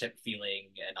ownership feeling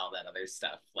and all that other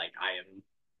stuff. Like I am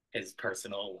his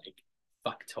personal like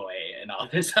fuck toy and all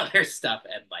this other stuff,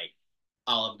 and like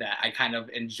all of that. I kind of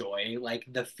enjoy like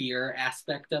the fear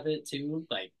aspect of it too,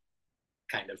 like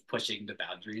kind of pushing the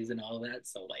boundaries and all of that.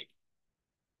 So like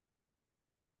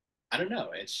I don't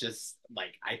know. It's just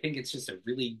like I think it's just a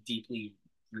really deeply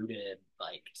rooted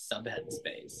like subhead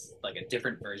space, like a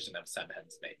different version of subhead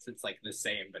space. It's like the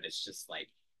same, but it's just like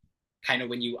kind of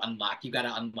when you unlock, you got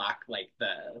to unlock like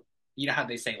the you know how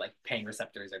they say like pain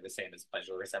receptors are the same as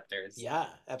pleasure receptors. Yeah,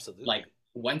 Like absolutely.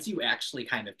 once you actually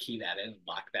kind of key that in and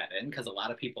lock that in, because a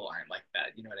lot of people aren't like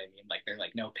that. You know what I mean? Like they're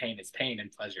like, no, pain is pain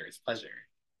and pleasure is pleasure.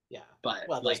 Yeah. But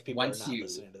Well, those like people are once not you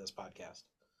listening to this podcast.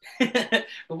 but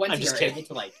once I'm you just are kidding. able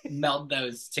to like meld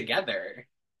those together,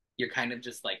 you're kind of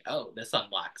just like, oh, this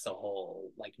unlocks a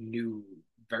whole like new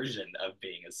version of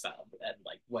being a sub and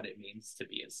like what it means to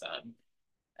be a sub.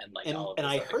 and like And all of and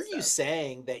this I other heard you stuff.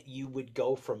 saying that you would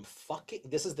go from fucking,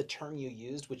 this is the term you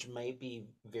used, which might be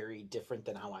very different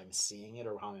than how I'm seeing it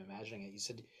or how I'm imagining it. You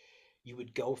said you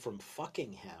would go from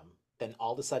fucking him, then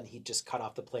all of a sudden he'd just cut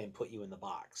off the play and put you in the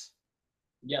box.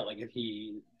 Yeah, like if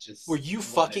he Were just you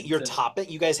fucking wanted your to. topic?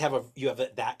 You guys have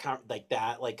that kind like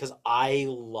that, like because I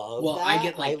love Well, I that.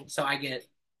 get like, so I get,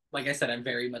 like I said, I'm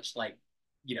very much like,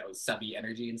 subby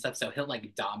energy and stuff. So he'll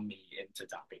like dom me into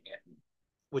dumping it.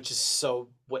 Which is so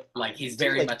what Like I'm he's into.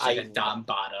 very Like much like I a love. dom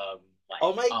bottom,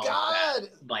 Oh like my all of that. god.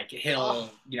 Like Oh,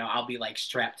 I'll be like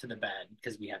strapped to the bed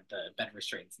because we have the bed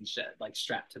restraints and shit, like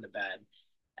strapped to the bed,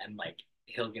 and like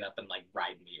he'll get up and like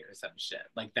ride me or some shit.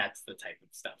 Like that's the type of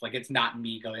stuff. Like it's not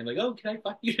me going like, oh, can I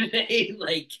fuck you today?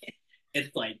 Like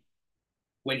it's like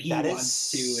when he that is wants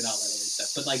to and all that other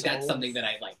stuff. But like that's so. something that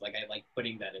I like. Like I like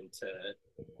putting that into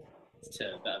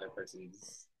the other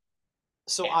person's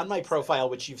So on hands my and stuff. profile,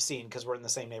 which you've seen because we're in the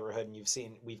same neighborhood and you've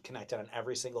seen we've connected on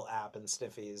every single app and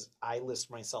Sniffies, I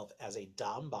list myself as a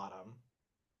Dom bottom,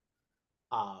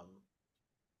 um,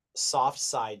 soft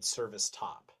side service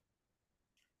top.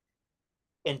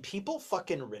 And people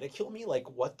fucking ridicule me like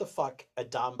what the fuck, a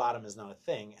Dom bottom is not a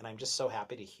thing. And I'm just so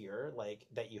happy to hear like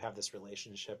that you have this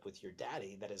relationship with your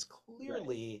daddy that is Right.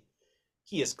 clearly,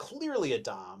 he is clearly a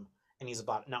Dom and he's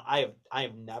about. Now I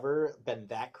have never been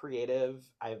that creative.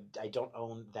 I don't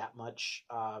own that much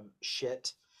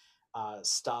shit,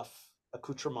 stuff,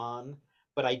 accoutrement,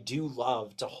 but I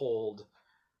love to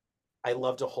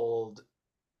hold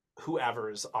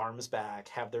whoever's arms back,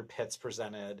 have their pits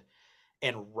presented,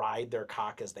 and ride their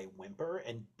cock as they whimper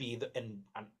and be the and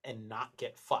not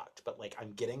get fucked, but like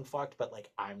I'm getting fucked, but like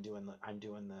I'm doing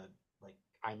the like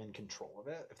I'm in control of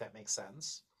it, if that makes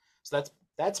sense. So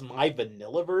that's my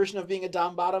vanilla version of being a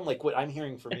dom bottom. Like what I'm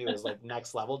hearing from you is like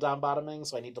next level dom bottoming.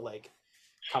 So I need to like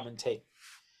come and take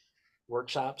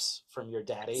workshops from your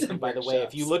daddy, who Some by the way,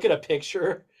 if you workshops. look at a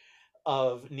picture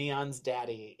of Neon's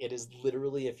daddy, it is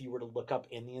literally, if you were to look up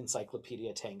in the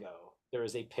Encyclopedia Tango, there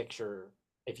is a picture.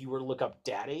 If you were to look up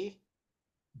daddy,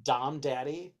 Dom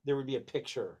daddy, there would be a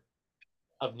picture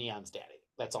of Neon's daddy.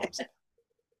 That's all I'm saying.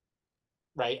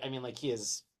 Right? I mean, like he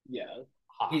is Yeah.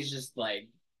 hot. He's just like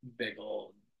big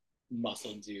old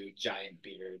muscle dude, giant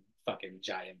beard, fucking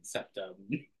giant septum.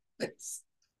 It's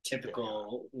Very hot.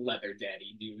 typical leather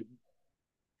daddy dude.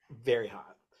 Very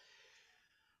hot.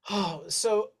 Oh,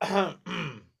 so I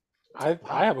wow.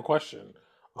 have a question.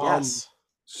 Um, Yes.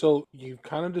 so you've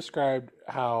kind of described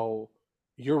how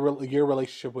your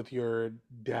relationship with your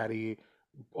daddy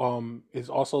is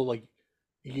also like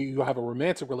you have a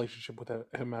romantic relationship with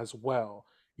him as well.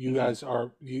 You Mm-hmm. guys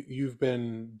are you've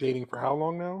been dating for how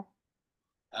long now?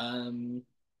 Um,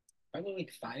 Probably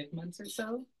like 5 months or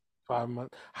so. 5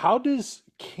 months. How does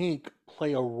kink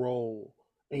play a role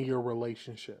in your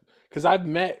relationship? Because I've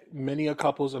met many a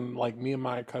couples, and like me and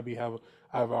my cubby have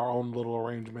our own little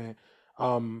arrangement,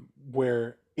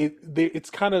 where it's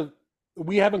kind of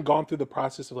we haven't gone through the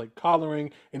process of like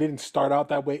collaring. It didn't start out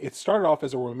that way. It started off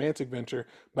as a romantic venture,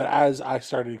 but as I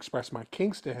started to express my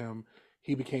kinks to him,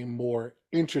 he became more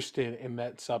interested in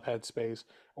that subhead space,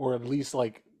 or at least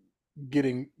like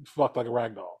getting fucked like a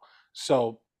rag doll.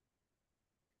 So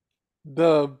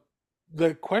the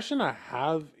the question I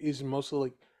have is mostly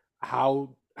like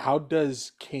how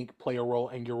does kink play a role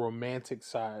in your romantic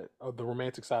side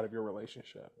of your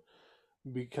relationship?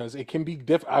 Because it can be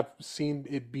I've seen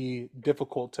it be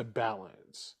difficult to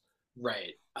balance.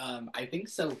 Right. I think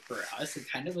so for us, it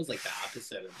kind of was like the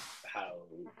opposite of how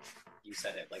you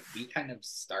said it. Like we kind of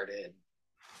started,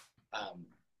 um,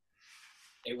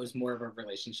 it was more of a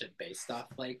relationship based off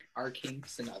like our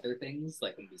kinks and other things.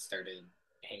 Like when we started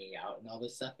hanging out and all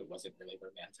this stuff, it wasn't really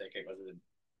romantic. It wasn't,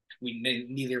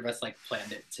 neither of us like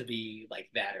planned it to be like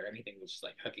that or anything. It was just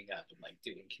like hooking up and like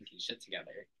doing kinky shit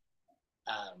together.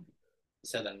 Um,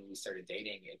 so then when we started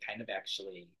dating, it kind of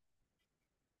actually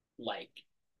like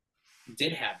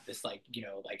did have this like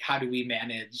like how do we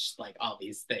manage like all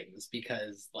these things,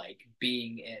 because like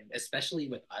being in, especially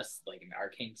with us like in our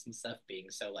kinks and stuff, being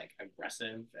so like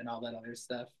aggressive and all that other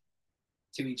stuff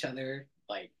to each other,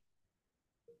 like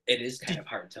it is kind Did of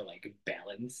hard to like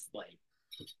balance like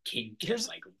kink and here's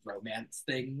like romance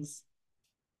things,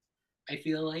 I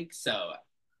feel like. So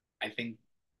I think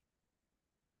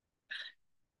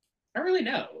I don't really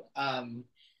know.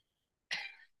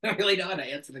 I don't really know how to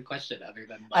answer the question other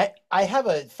than like I have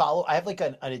a follow. I have like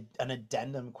an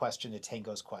addendum question to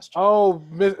Tango's question. Oh,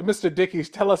 Mr. Dickies,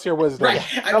 tell us your right. wisdom.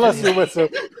 I was Tell gonna us Yeah. your wisdom.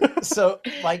 say So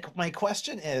like my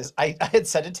question is, I had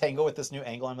said to Tango with this new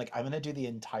angle, I'm like, I'm gonna do the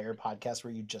entire podcast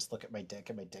where you just look at my dick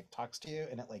and my dick talks to you,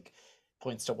 and it like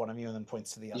points to one of you and then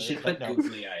points to the You other. should But put no.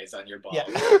 googly eyes on your balls. Yeah.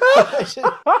 I should-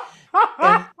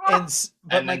 but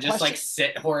and my then just question, like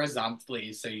sit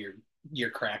horizontally so your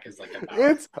crack is like a mouth.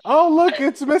 It's look,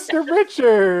 it's Mr.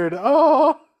 Richard.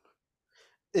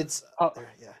 it's Oh,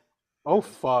 yeah. oh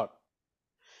fuck.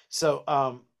 So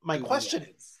my Googly question,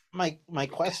 eyes. my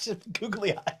question,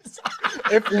 googly eyes.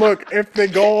 If they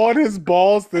go on his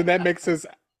balls, then that makes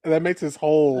his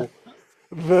whole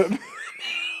the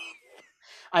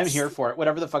I'm here for it.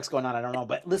 Whatever the fuck's going on, I don't know.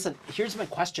 But listen, here's my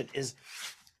question: is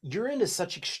you're into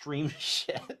such extreme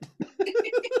shit.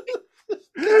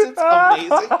 Because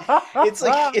it's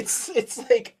amazing. It's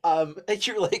like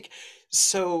you're like,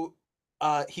 so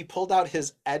he pulled out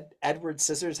his Edward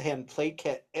Scissorhands play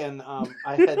kit, and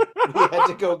we had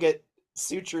to go get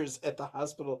sutures at the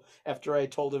hospital after I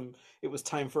told him it was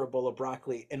time for a bowl of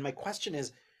broccoli. And my question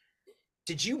is,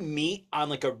 did you meet on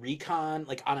like a recon,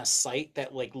 like on a site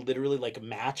that like literally like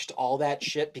matched all that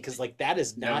shit? Because like that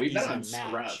is No, not we easy met to on match.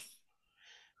 Scruff.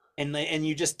 And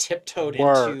you just tiptoed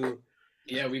Work. into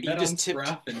Yeah, we You met just on tipped-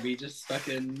 Scruff and we just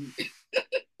fucking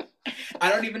I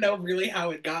don't even know really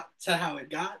how it got to how it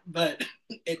got, but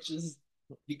it just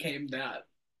became that.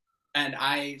 And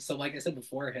so like I said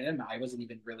before him, I wasn't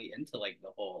even really into like the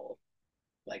whole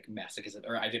like masochism,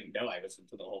 or I didn't know I was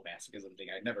into the whole masochism thing.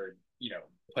 I never,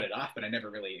 put it off, but I never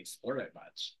really explored it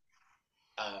much.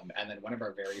 And then one of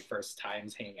our very first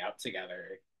times hanging out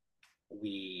together,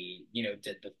 we,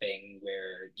 did the thing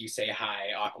where you say hi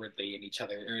awkwardly in each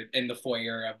other or in the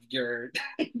foyer of your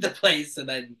the place, and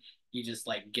then you just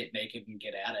like get naked and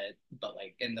get at it. But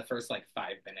like in the first like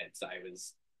 5 minutes, I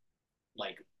was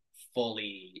like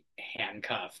fully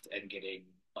handcuffed and getting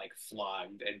like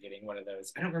flogged and getting one of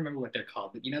those. I don't remember what they're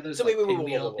called, but those So like wait,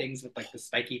 pinwheel things with like the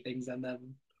spiky things on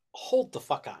them. Hold the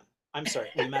fuck on. I'm sorry.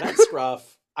 We met at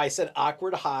Scruff. I said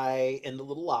awkward hi in the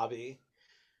little lobby,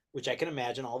 which I can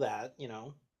imagine all that,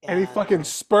 And he fucking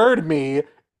spurred me.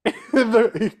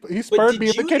 He spurred me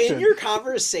in the kitchen. In your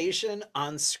conversation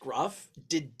on Scruff,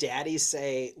 did Daddy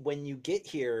say, when you get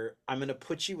here, I'm going to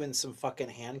put you in some fucking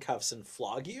handcuffs and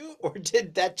flog you? Or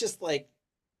did that just like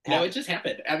No, happen? it just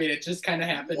happened. I mean, it just kind of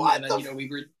happened, What and then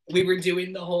we were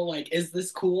doing the whole like, is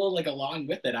this cool? Like along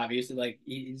with it, obviously, like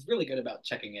he's really good about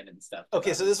checking in and stuff.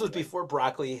 Okay, so this was like, before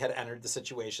Broccoli had entered the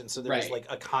situation, so there was Right. like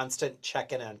a constant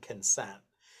check-in on consent.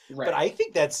 right. But I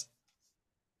think that's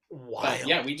wild. But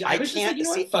yeah, I was just like, you know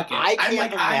what, fuck it. I I'm can't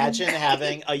like, imagine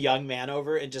having a young man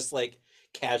over and just like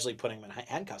casually putting him in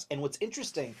handcuffs. And what's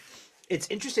interesting, it's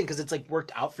interesting because it's like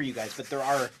worked out for you guys, but there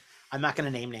are, I'm not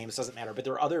going to name names, doesn't matter, but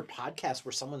there are other podcasts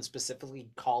where someone specifically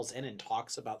calls in and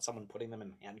talks about someone putting them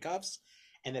in handcuffs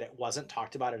and that it wasn't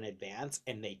talked about in advance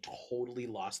and they totally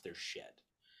lost their shit.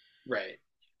 Right.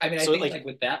 I mean, I So, think like- like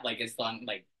with that, like as long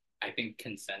like I think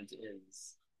consent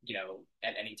is,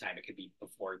 at any time. It could be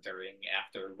before, during,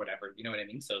 after, whatever. You know what I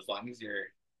mean? So as long as you're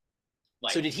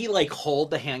like, So did he like hold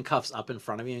the handcuffs up in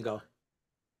front of you and go,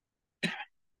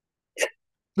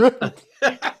 You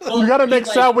gotta make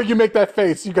like- sound when you make that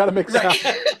face. You gotta make right.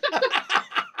 sound.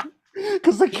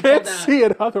 Because they He can't pulled out- see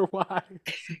it otherwise.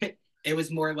 It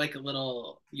was more like a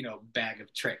little, bag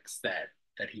of tricks that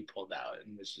he pulled out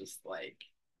and was just like,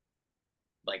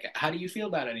 how do you feel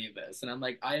about any of this? And I'm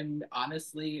like, I'm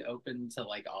honestly open to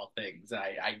like all things.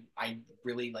 I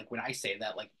really like when I say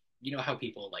that, like, you know how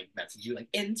people like message you like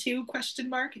into ?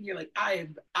 And you're like,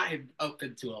 I'm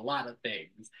open to a lot of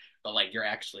things, but like you're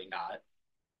actually not.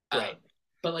 right?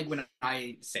 But like when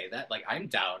I say that, like I'm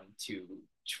down to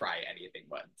try anything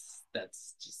once.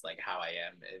 That's just like how I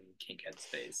am in kink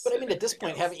headspace. But I and mean, at this everything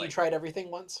point, else, haven't you like, tried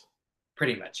everything once?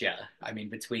 Pretty much, yeah. I mean,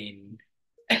 between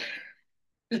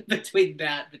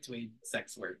between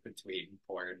sex work, between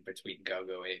porn, between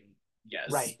go-going, yes.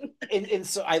 Right. And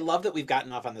so I love that we've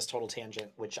gotten off on this total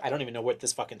tangent, which I don't even know what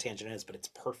this fucking tangent is, but it's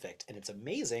perfect. And it's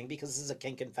amazing because this is a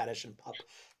kink and fetish and pup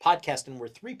podcast, and we're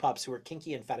three pups who are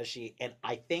kinky and fetishy. And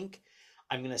I think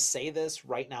I'm going to say this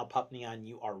right now, Pup Neon,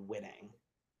 you are winning.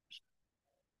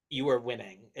 You are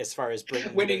winning as far as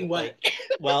bringing Winning what? Like,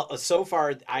 well, so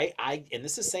far, I and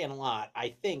this is saying a lot. I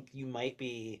think you might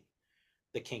be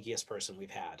the kinkiest person we've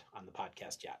had on the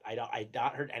podcast yet. I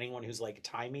not heard anyone who's like,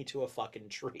 tie me to a fucking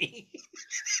tree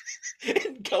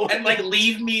and go And like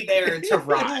leave me there to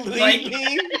rot. leave Like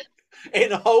me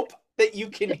and hope that you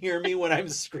can hear me when I'm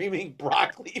screaming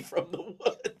broccoli from the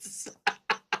woods.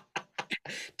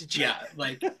 Did you? yeah,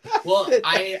 like well,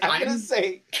 I'm I'm gonna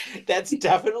say that's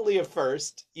definitely a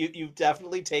first. You've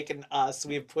definitely taken us.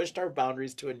 We've pushed our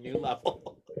boundaries to a new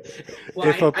level.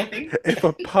 well, I think If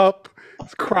a pup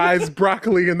cries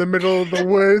broccoli in the middle of the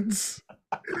woods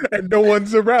and no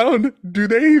one's around, do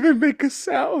they even make a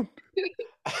sound?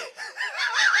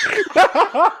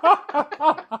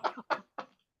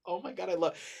 Oh my god, I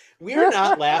love. We're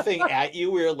not laughing at you.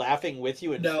 We're laughing with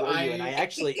you and No, for you.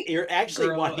 And you're actually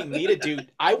Girl. wanting me to do.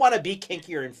 I want to be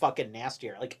kinkier and fucking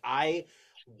nastier. Like I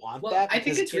want Well, that I think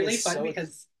because it's it really is fun so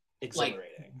because like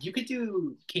exhilarating. you could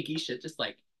do kinky shit, just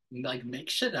like make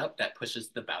shit up that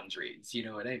pushes the boundaries. You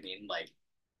know what I mean? Like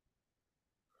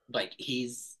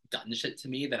he's done shit to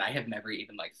me that I have never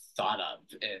even like thought of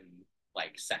in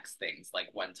like sex things. Like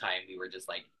one time we were just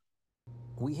like,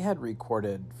 We had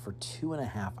recorded for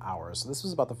 2.5 hours, so this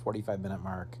was about the 45-minute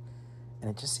mark, and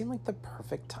it just seemed like the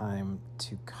perfect time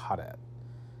to cut it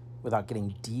without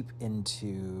getting deep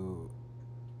into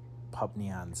Pup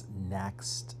Neon's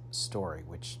next story,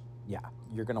 which, yeah,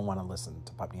 you're going to want to listen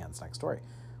to Pup Neon's next story,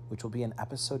 which will be in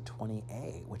episode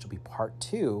 20A, which will be part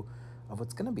 2 of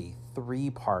what's going to be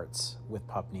 3 parts with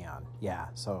Pup Neon. Yeah,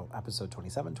 so episode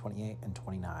 27, 28, and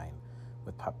 29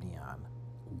 with Pup Neon.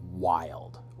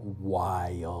 Wild.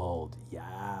 Wild.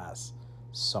 Yes.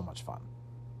 So much fun.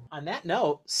 On that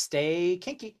note, stay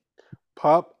kinky.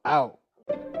 Pup out.